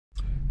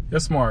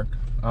Yes, Mark.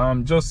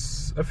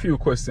 Just a few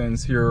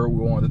questions here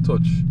we want to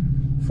touch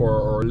for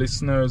our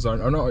listeners or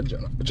not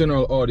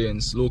general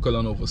audience, local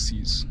and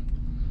overseas.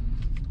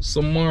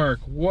 So, Mark,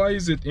 why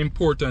is it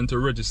important to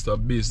register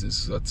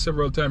business? That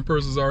several times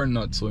persons are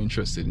not so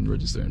interested in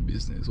registering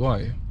business.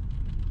 Why?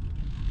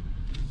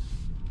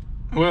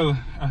 Well,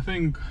 I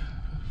think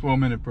for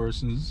many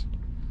persons,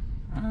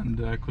 and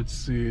I could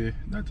say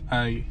that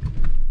I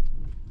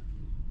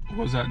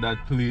was at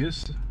that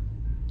place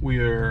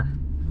where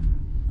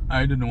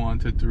I didn't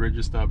want to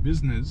register a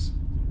business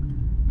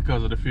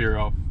because of the fear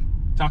of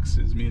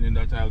taxes, meaning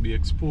that I'll be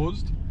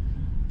exposed,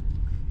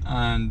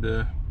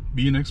 and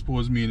being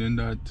exposed meaning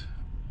that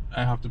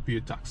I have to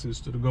pay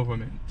taxes to the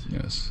government.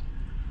 Yes.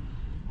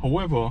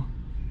 However,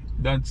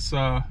 that's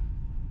an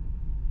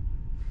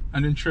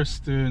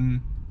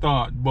interesting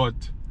thought,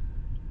 but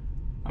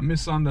a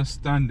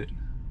misunderstanding.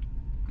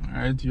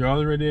 Alright, you're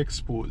already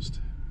exposed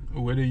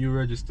whether you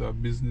register a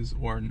business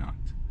or not.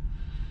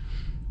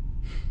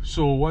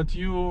 So what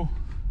you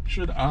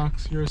should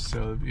ask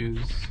yourself is,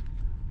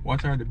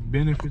 what are the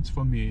benefits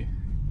for me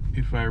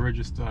if I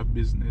register a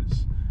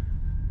business?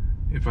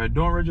 If I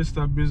don't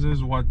register a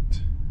business, what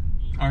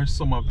are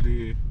some of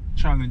the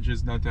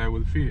challenges that I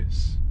will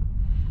face?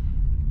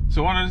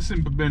 So one of the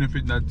simple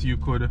benefits that you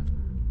could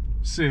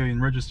say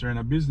in registering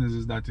a business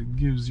is that it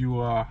gives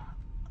you a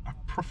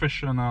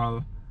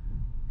professional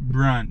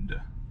brand.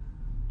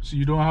 So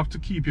you don't have to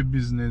keep your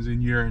business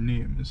in your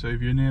name. So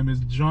if your name is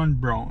John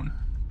Brown,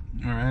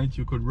 alright,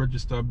 you could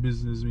register a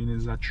business, meaning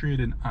it's a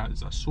trading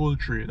as a sole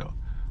trader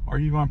or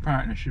even a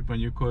partnership,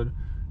 and you could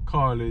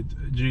call it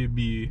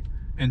JB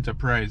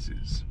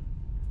Enterprises.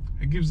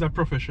 It gives a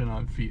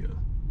professional feel.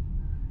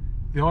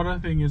 The other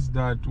thing is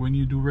that when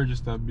you do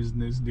register a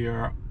business, there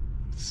are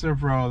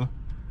several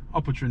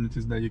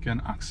opportunities that you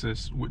can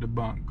access with the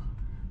bank.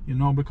 You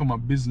now become a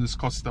business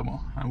customer,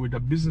 and with a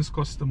business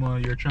customer,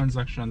 your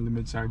transaction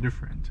limits are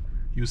different.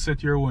 You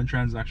set your own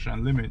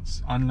transaction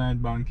limits, online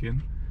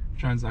banking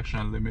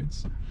transaction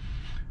limits.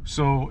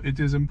 So it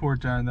is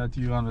important that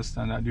you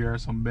understand that there are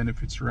some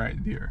benefits right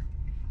there.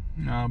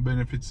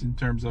 Benefits in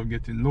terms of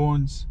getting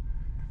loans,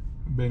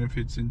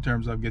 benefits in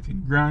terms of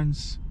getting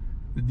grants.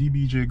 The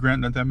DBJ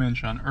grant that I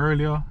mentioned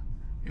earlier,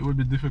 it would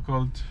be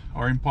difficult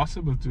or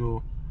impossible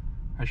to,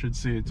 I should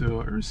say,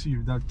 to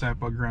receive that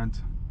type of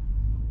grant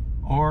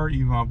or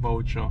even a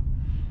voucher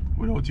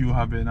without you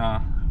having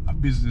a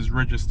business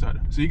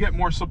registered. So you get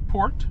more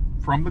support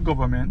from the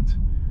government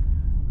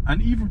and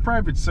even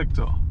private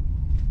sector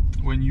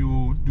when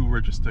you do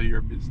register your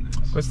business.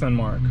 Question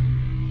mark.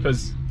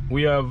 Because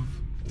we have,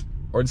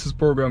 or this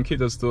program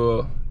caters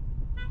to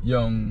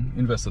young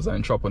investors and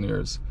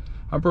entrepreneurs.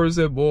 And people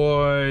say,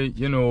 boy,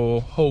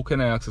 how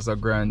can I access a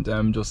grant?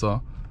 I'm just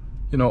a,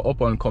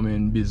 up and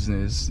coming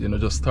business,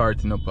 just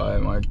starting up.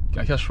 My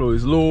cash flow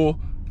is low.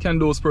 Can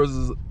those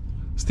persons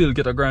still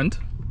get a grant?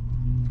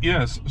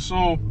 Yes.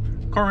 So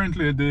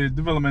currently the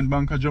Development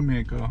Bank of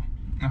Jamaica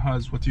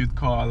has what you'd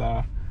call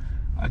a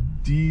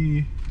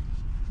DBJ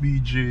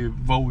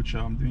voucher.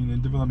 I'm doing the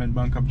Development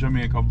Bank of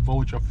Jamaica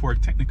voucher for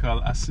technical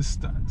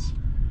assistance,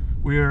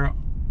 where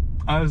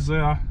as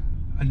a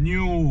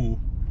new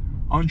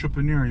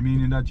entrepreneur,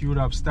 meaning that you would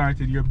have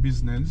started your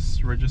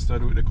business,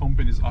 registered with the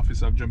Companies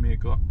Office of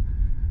Jamaica,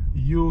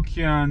 you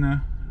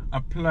can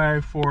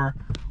apply for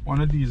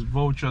one of these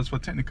vouchers for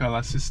technical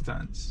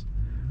assistance.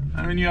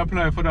 And when you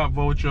apply for that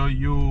voucher,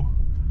 you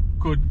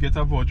could get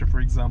a voucher,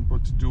 for example,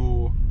 to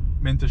do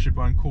mentorship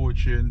and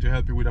coaching, to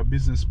help you with a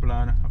business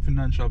plan, a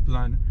financial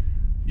plan.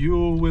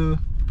 You will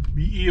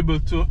be able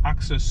to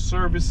access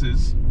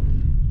services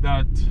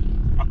that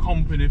a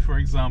company, for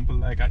example,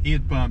 like a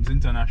 8 Palms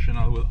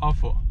International will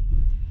offer.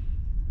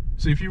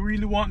 So if you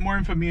really want more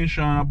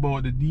information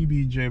about the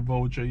DBJ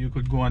voucher, you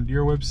could go on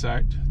their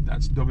website.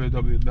 That's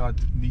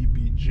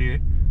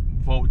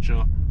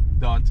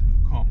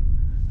www.dbjvoucher.com,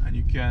 and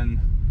you can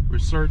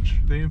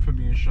research the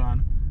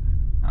information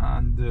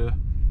and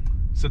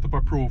set up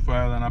a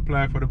profile and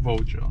apply for the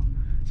voucher.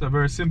 It's a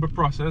very simple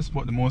process,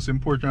 but the most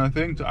important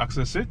thing to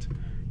access it,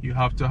 you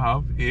have to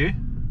have a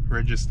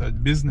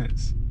registered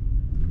business.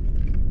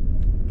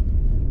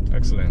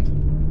 Excellent.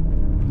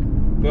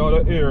 The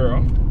other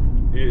area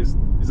is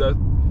a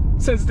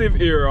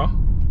sensitive area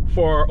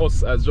for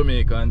us as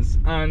Jamaicans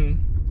and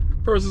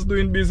persons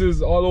doing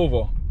business all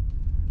over.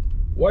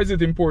 Why is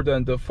it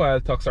important to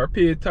file tax or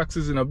pay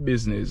taxes in a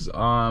business?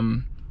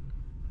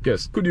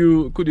 Yes, could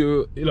you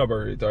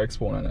elaborate or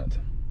expound on that?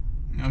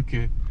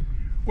 Okay.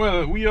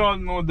 Well, we all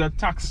know that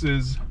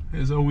taxes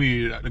is a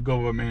way that the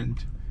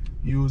government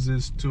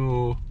uses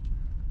to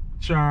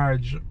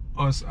charge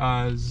us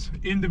as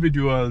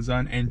individuals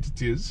and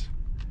entities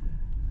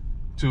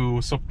to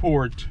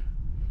support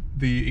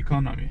the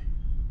economy.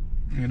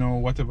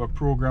 Whatever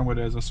program,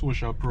 whether it's a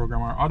social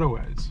program or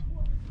otherwise.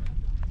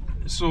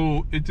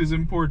 So it is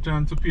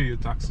important to pay your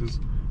taxes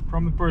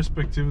from the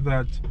perspective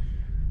that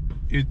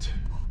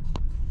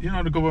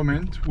the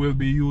government will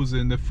be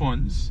using the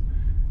funds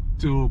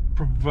to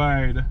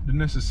provide the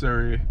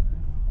necessary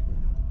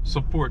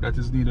support that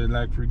is needed,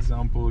 like for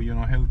example, you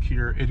know,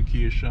 healthcare,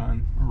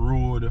 education,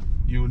 road,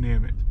 you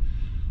name it.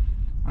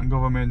 And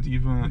government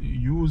even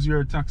use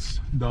your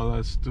tax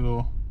dollars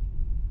to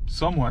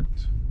somewhat,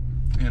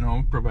 you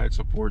know, provide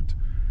support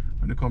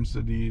when it comes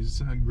to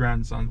these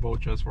grants and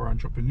vouchers for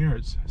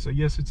entrepreneurs. So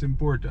yes, it's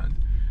important.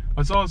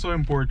 What's also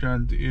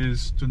important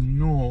is to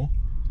know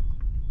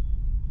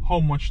how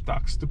much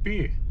tax to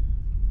pay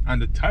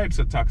and the types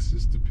of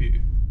taxes to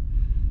pay.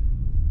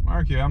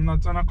 Okay, I'm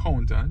not an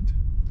accountant,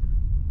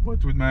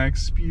 but with my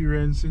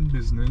experience in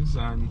business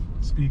and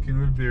speaking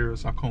with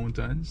various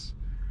accountants,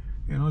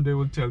 you know, they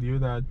will tell you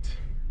that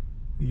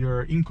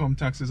your income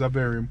tax is a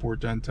very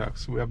important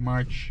tax. We have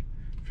March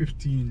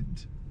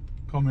 15th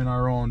coming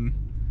around,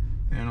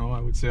 you know, I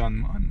would say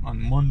on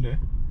Monday.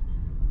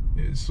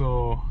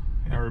 So,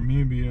 or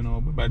maybe, you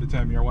know, by the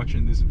time you're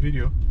watching this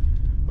video.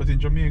 But in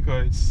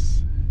Jamaica,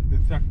 it's the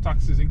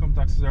income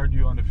taxes are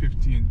due on the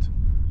 15th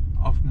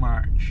of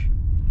March.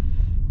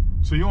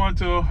 So you want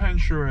to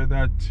ensure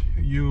that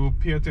you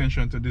pay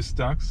attention to this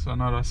tax.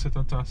 Another set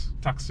of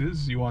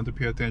taxes you want to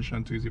pay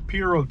attention to is the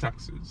payroll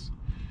taxes.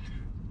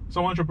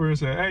 Some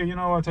entrepreneurs say, hey, you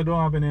know what, I don't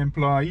have any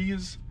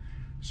employees,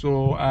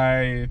 so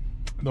I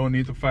don't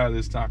need to file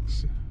this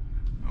tax.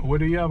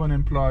 Whether you have an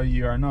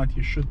employee or not,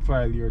 you should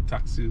file your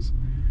taxes.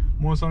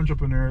 Most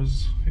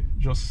entrepreneurs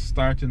just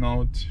starting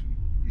out,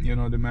 you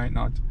know, they might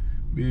not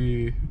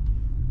be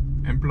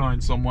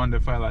employing someone, they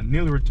file a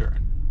nil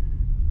return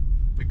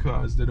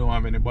because they don't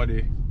have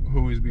anybody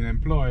who is being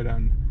employed,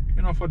 and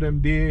you know, for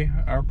them, they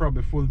are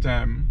probably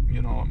full-time, you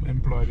know,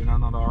 employed in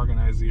another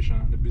organization,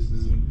 and the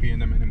business isn't paying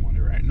them any money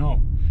right now.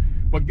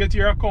 But get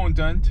your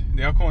accountant.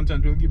 The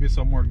accountant will give you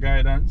some more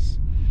guidance.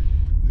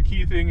 The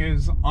key thing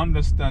is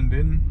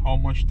understanding how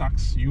much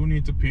tax you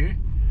need to pay,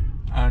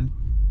 and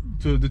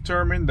to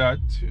determine that,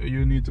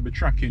 you need to be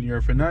tracking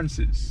your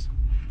finances.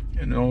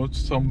 You know,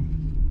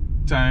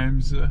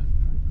 sometimes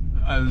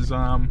as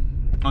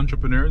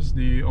entrepreneurs,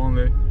 the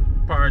only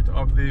part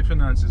of the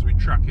finances we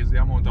track is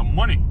the amount of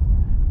money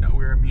that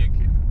we're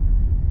making.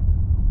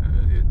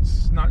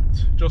 It's not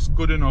just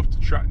good enough to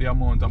track the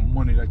amount of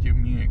money that you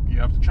make. You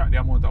have to track the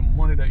amount of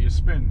money that you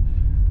spend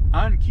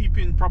and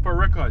keeping proper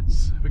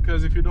records,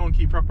 because if you don't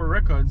keep proper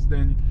records,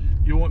 then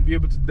you won't be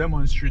able to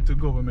demonstrate to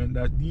government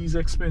that these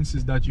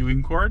expenses that you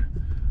incurred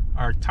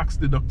are tax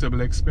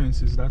deductible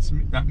expenses.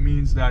 That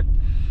means that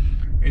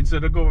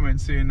instead of government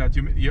saying that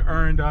you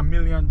earned $1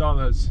 million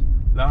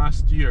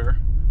last year,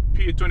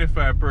 pay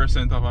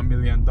 25% of $1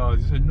 million.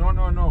 You said,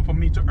 no, for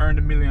me to earn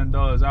 $1 million,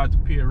 I had to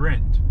pay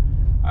rent,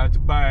 I had to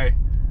buy,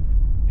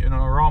 you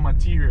know, raw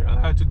material, I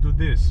had to do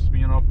this,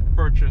 you know,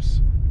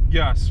 purchase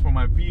gas for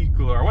my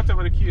vehicle or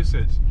whatever the case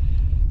is.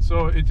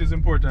 So it is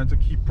important to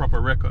keep proper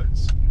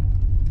records.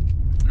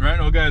 Right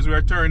now, guys, we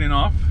are turning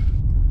off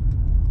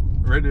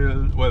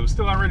we're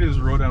still on Reddy's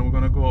Road, and we're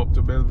gonna go up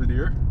to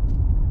Belvedere.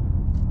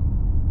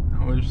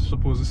 And we're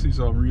supposed to see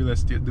some real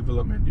estate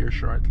development here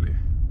shortly.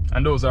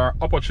 And those are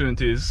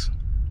opportunities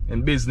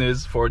in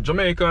business for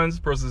Jamaicans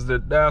versus the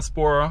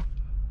diaspora.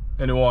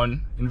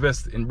 Anyone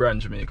invest in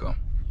brand Jamaica.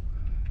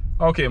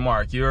 Okay,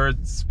 Mark, you're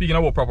speaking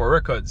about proper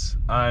records,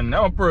 and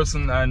I'm a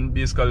person, and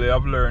basically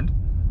I've learned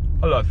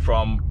a lot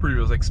from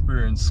previous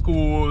experience,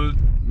 school,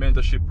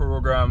 mentorship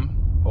program,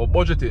 or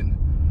budgeting,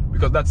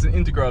 because that's an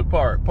integral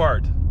part.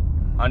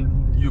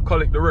 And you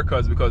collect the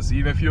records, because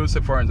even if you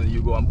say, for instance,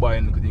 you go and buy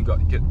and you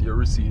get your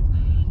receipt,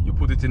 you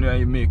put it in there and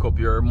you make up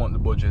your monthly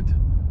budget.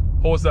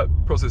 How's that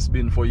process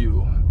been for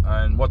you,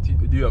 and what do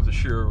you have to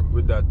share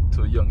with that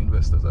to young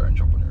investors or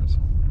entrepreneurs?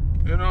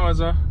 You know,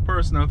 as a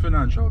personal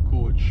financial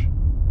coach,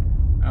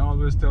 I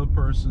always tell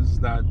persons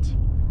that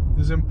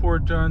it's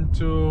important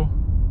to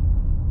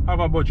have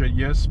a budget,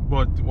 yes,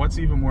 but what's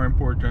even more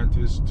important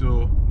is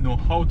to know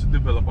how to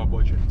develop a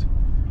budget.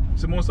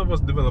 So most of us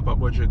develop a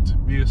budget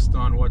based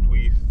on what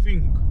we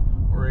think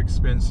our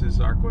expenses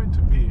are going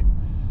to be.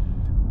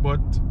 But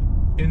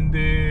in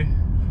the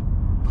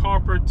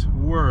corporate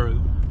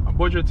world, a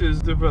budget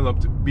is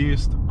developed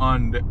based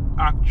on the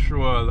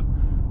actual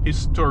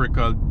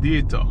historical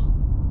data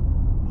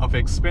of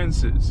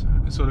expenses.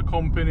 So the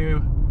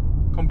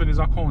company's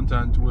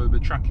accountant will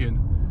be tracking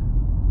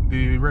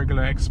the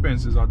regular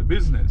expenses of the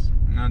business,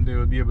 and they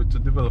will be able to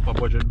develop a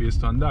budget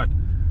based on that.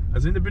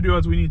 As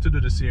individuals, we need to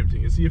do the same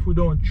thing. You see, if we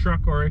don't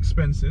track our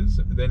expenses,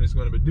 then it's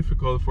going to be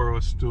difficult for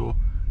us to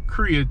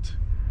create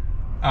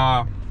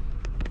a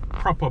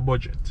proper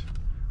budget,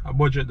 a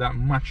budget that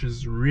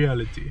matches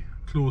reality,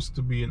 close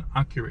to being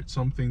accurate,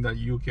 something that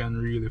you can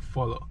really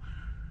follow.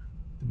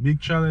 The big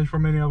challenge for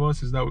many of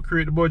us is that we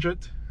create the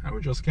budget and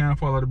we just can't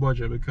follow the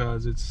budget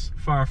because it's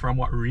far from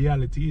what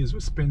reality is. We're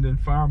spending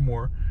far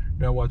more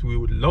than what we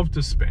would love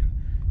to spend.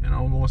 You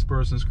know, most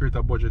persons create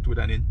a budget with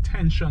an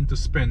intention to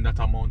spend that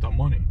amount of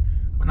money,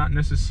 but not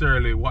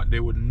necessarily what they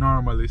would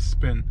normally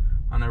spend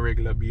on a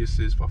regular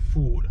basis for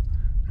food,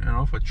 you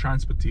know, for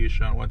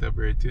transportation,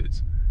 whatever it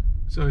is.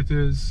 So it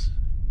is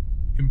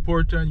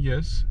important,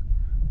 yes,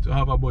 to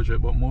have a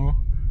budget, but more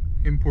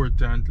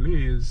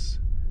importantly is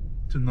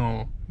to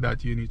know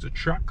that you need to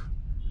track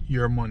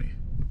your money.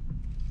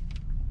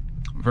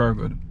 Very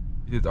good.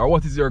 Or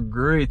what is your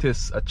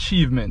greatest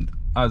achievement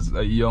as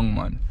a young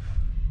man?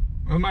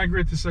 Well, my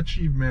greatest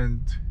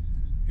achievement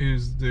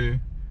is the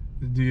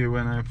day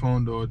when I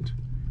found out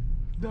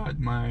that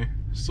my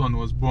son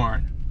was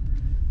born,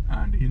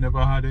 and he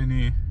never had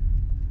any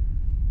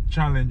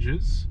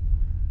challenges,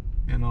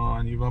 you know,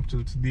 and even up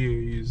till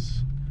today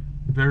he's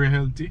very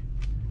healthy,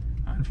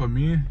 and for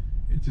me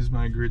it is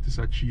my greatest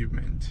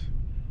achievement.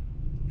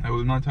 I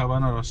will not have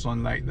another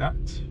son like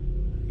that,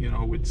 you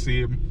know, with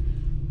same,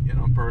 you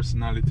know,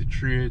 personality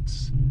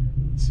traits,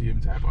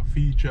 same type of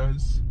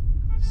features.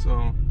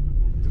 So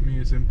to me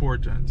it's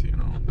important, you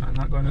know. I'm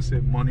not gonna say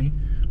money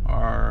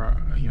or,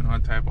 you know, a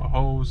type of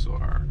house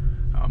or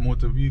a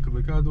motor vehicle,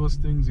 because those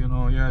things, you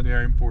know, yeah, they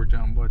are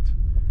important, but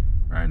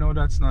right now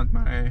that's not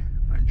my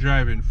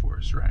driving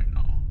force right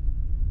now.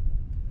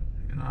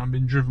 You know, I'm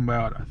being driven by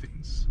other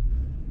things.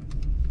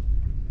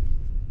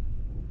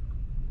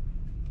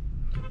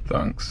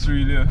 Thanks. It's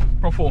really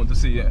profound to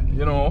see,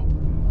 you know,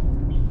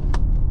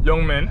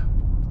 young men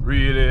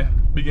really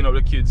bigging up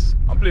the kids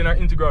and playing an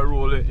integral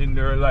role in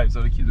their lives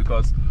of the kids,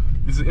 because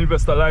this is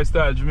Investor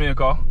Lifestyle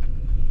Jamaica.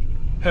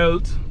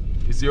 Health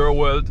is your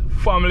wealth.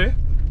 Family,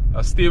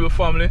 a stable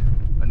family,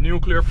 a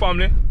nuclear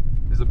family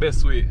is the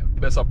best way,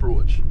 best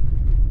approach.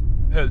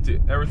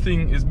 Healthy,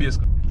 everything is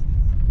based.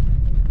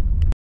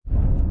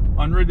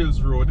 On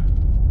Riddles Road,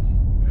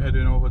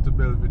 heading over to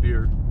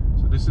Belvedere.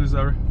 So this is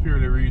a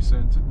fairly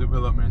recent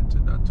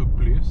development that took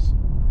place.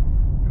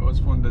 It was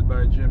funded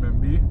by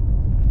GMMB.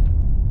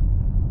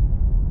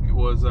 It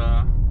was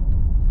a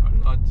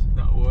lot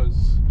that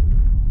was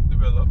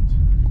developed.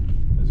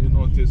 As you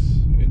notice,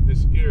 in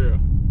this area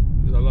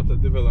there's a lot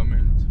of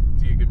development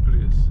taking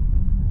place.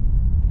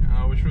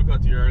 I wish we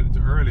got here a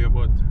little earlier,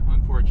 but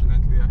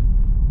unfortunately at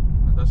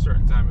a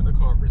certain time in the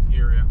corporate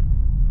area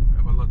we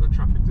have a lot of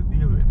traffic to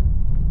deal with.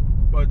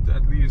 But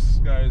at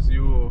least, guys,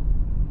 you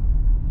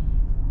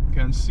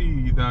can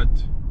see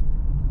that,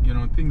 you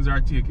know, things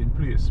are taking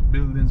place,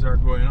 buildings are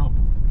going up.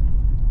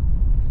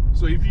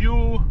 So if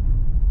you,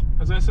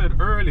 as I said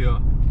earlier,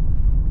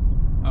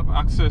 have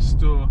access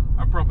to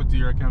a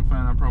property, or can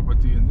find a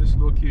property in this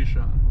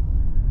location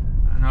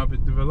and have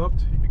it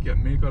developed, you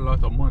can make a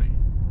lot of money.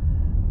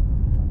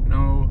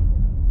 Now,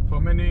 for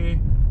many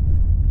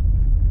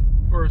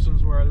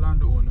persons who are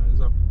landowners,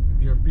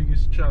 their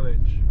biggest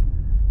challenge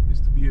is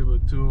to be able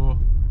to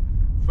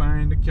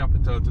find the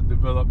capital to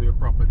develop their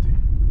property,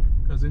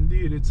 because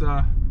indeed it's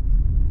a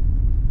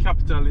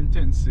capital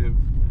intensive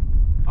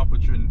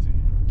opportunity,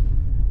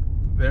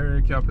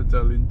 very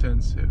capital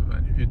intensive,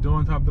 and if you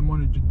don't have the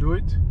money to do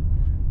it,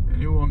 then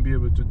you won't be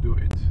able to do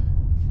it.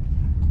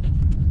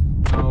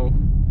 Now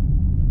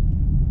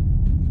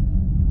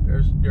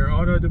there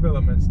are other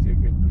developments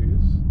taking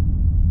place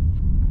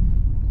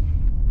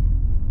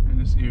in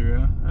this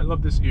area. I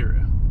love this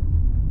area.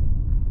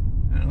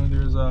 You know,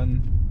 there's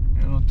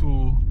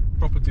two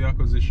property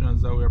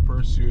acquisitions that we are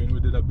pursuing. We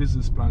did a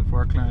business plan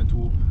for a client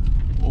who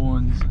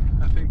owns,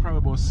 I think, probably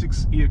about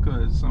 6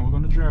 acres, and we're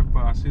going to drive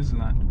past his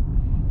land.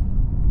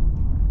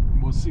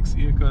 About 6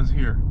 acres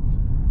here.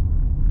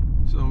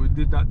 So we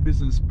did that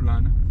business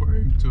plan for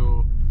him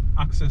to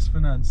access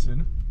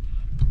financing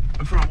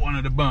from one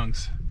of the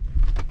banks.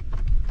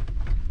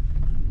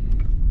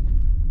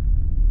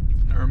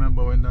 I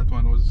remember when that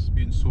one was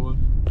being sold.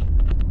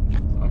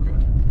 Okay.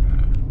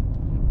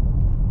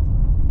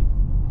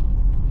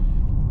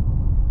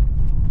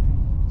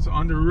 So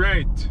on the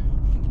right,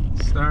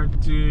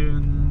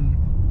 starting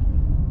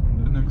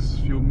the next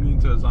few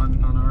meters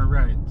on our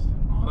right,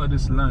 all of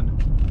this land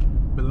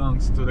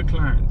belongs to the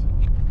client.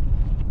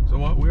 So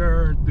what we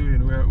are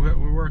doing,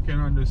 we're working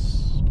on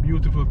this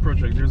beautiful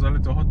project. There's a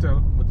little hotel,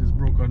 but it's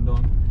broken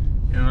down.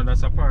 You know,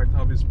 that's a part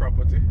of his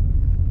property.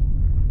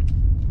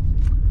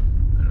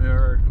 And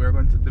we're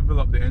going to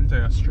develop the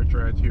entire stretch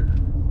right here.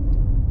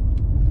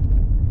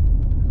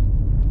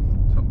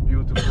 Some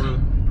beautiful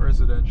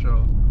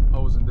residential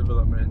housing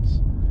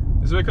developments.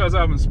 It's because I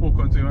haven't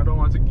spoken to him. I don't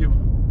want to give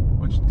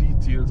much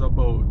details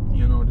about,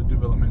 you know, the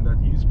development that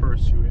he's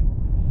pursuing.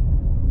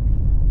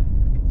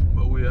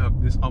 But we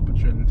have this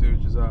opportunity,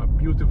 which is a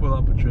beautiful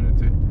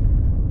opportunity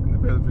in the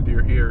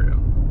Belvedere area.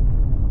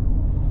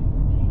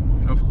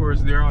 And of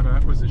course, there are other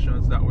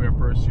acquisitions that we are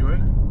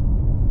pursuing.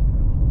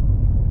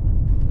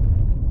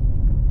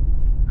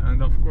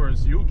 And of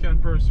course, you can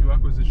pursue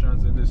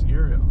acquisitions in this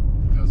area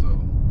as well.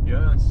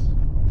 Yes,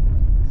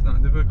 it's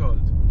not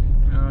difficult.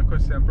 A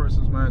question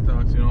persons might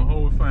ask, you know, how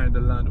we find the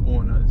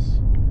landowners.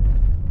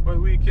 Well,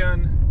 we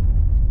can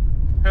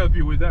help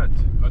you with that.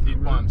 At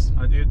 8 Palms.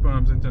 At 8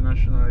 Palms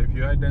International. If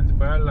you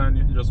identify a land,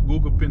 you can just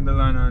Google pin the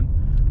land and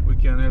we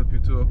can help you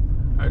to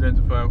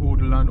identify who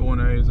the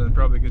landowner is and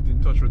probably get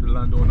in touch with the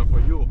landowner for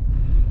you.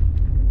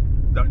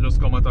 That just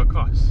come at a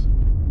cost.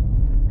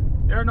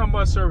 There are a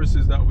number of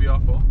services that we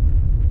offer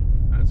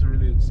as it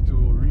relates to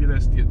real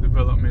estate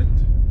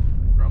development,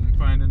 from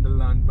finding the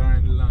land,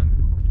 buying the land.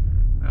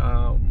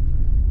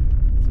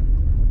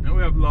 And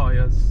we have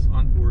lawyers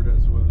on board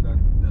as well that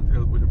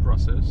help with the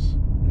process,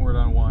 more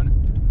than one.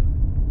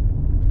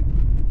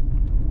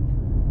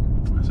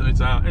 So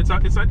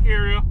it's an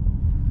area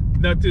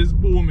that is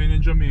booming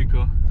in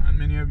Jamaica, and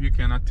many of you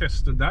can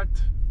attest to that.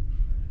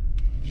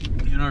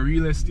 You know,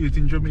 real estate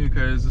in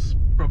Jamaica is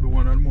probably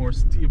one of the more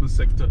stable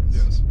sectors.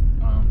 Yes.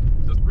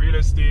 The real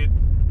estate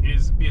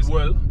is based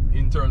well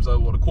in terms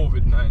of what the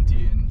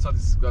COVID-19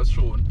 statistics has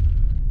shown.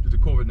 The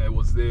COVID-19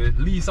 was the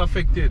least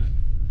affected,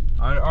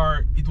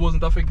 or it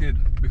wasn't affected,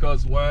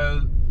 because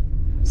while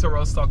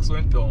several stocks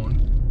went down,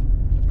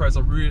 the price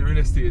of real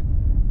estate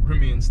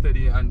remained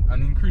steady and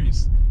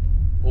increased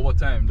over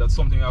time. That's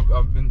something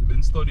I've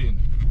been studying.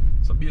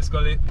 So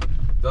basically,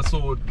 that's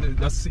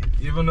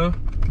even the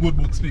good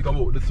books speak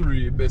about the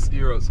 3 best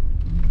areas: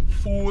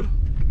 food,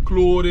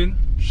 clothing,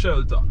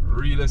 shelter,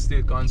 real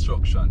estate,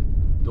 construction.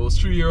 Those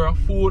 3 areas: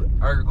 food,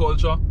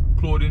 agriculture,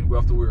 clothing. We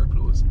have to wear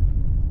clothes.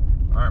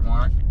 All right,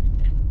 Mark.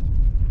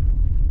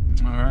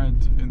 All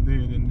right,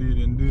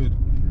 indeed.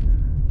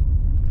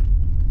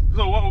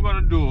 So what we're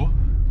gonna do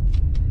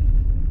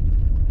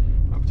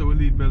after we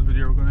leave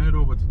Belvedere, we're gonna head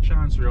over to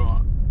Chancery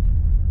Hall,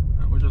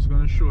 and we're just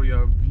gonna show you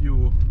a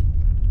view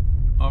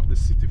of the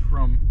city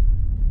from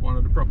one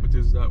of the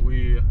properties that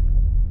we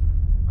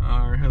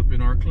are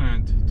helping our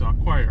client to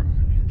acquire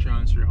in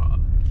Chancery Hall.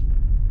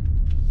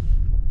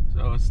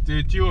 So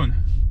stay tuned.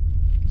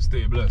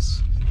 Stay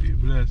blessed. Stay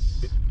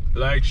blessed.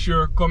 Like,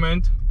 share,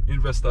 comment.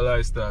 Investor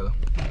Lifestyle.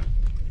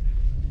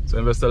 So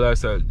Investor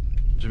Lifestyle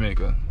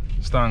Jamaica.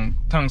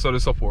 Thanks for the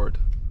support.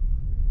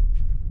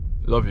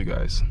 Love you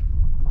guys.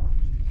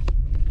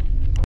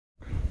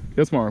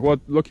 Yes, Mark, what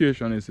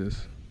location is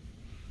this?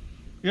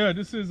 Yeah,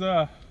 this is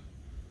a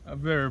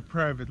very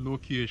private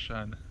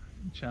location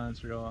in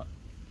Chancery Hall.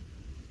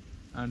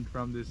 And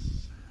from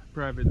this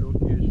private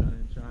location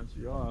in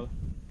Chancery Hall,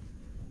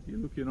 you're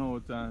looking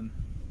out and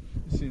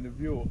you're seeing the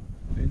view.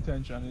 The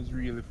intention is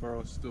really for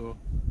us to,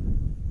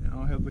 you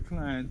know, help the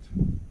client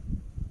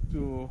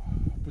to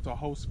put a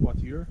house spot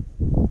here.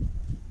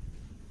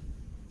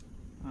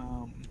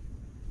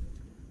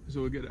 So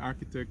we'll get the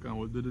architect and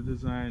we'll do the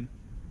design.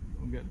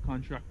 We'll get the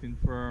construction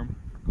firm,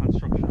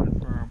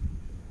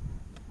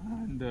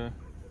 and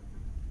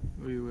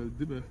we will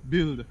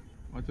build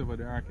whatever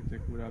the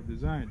architect would have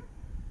designed.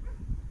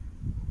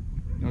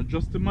 Now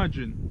just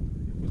imagine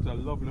you put a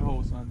lovely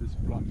house on this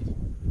plot.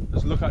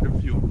 Just look at the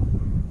view.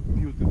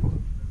 Beautiful.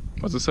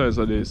 What's the size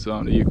of this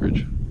the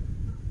acreage?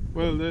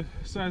 Well, the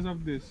size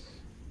of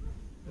this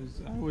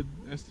is, I would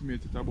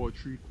estimate it about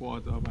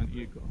 3/4 of an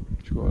acre.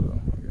 3/4,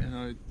 okay. You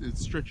know, it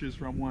stretches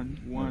from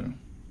one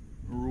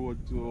road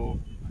to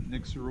the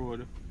next road.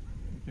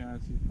 You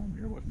can't see from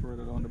here, but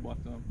further down the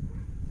bottom.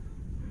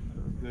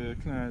 The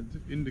client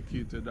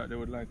indicated that they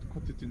would like to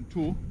cut it in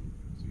 2.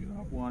 So you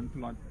have one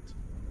plot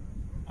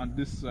on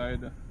this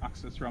side,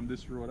 access from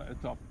this road at the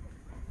top,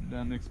 and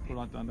then next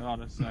plot on the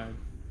other side,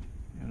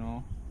 you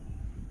know,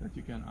 that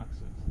you can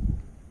access.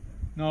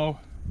 Now,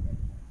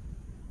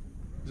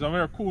 it's a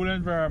very cool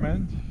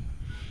environment,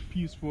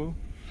 peaceful,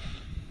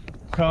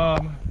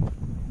 calm,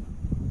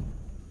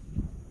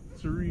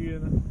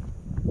 serene.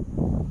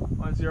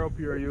 Once you're up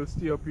here, you'll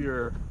stay up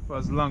here for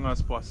as long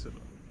as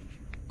possible.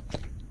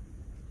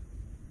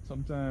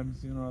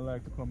 Sometimes, you know, I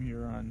like to come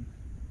here and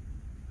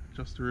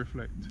just to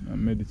reflect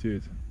And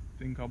meditate.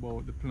 think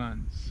about the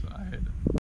plans ahead.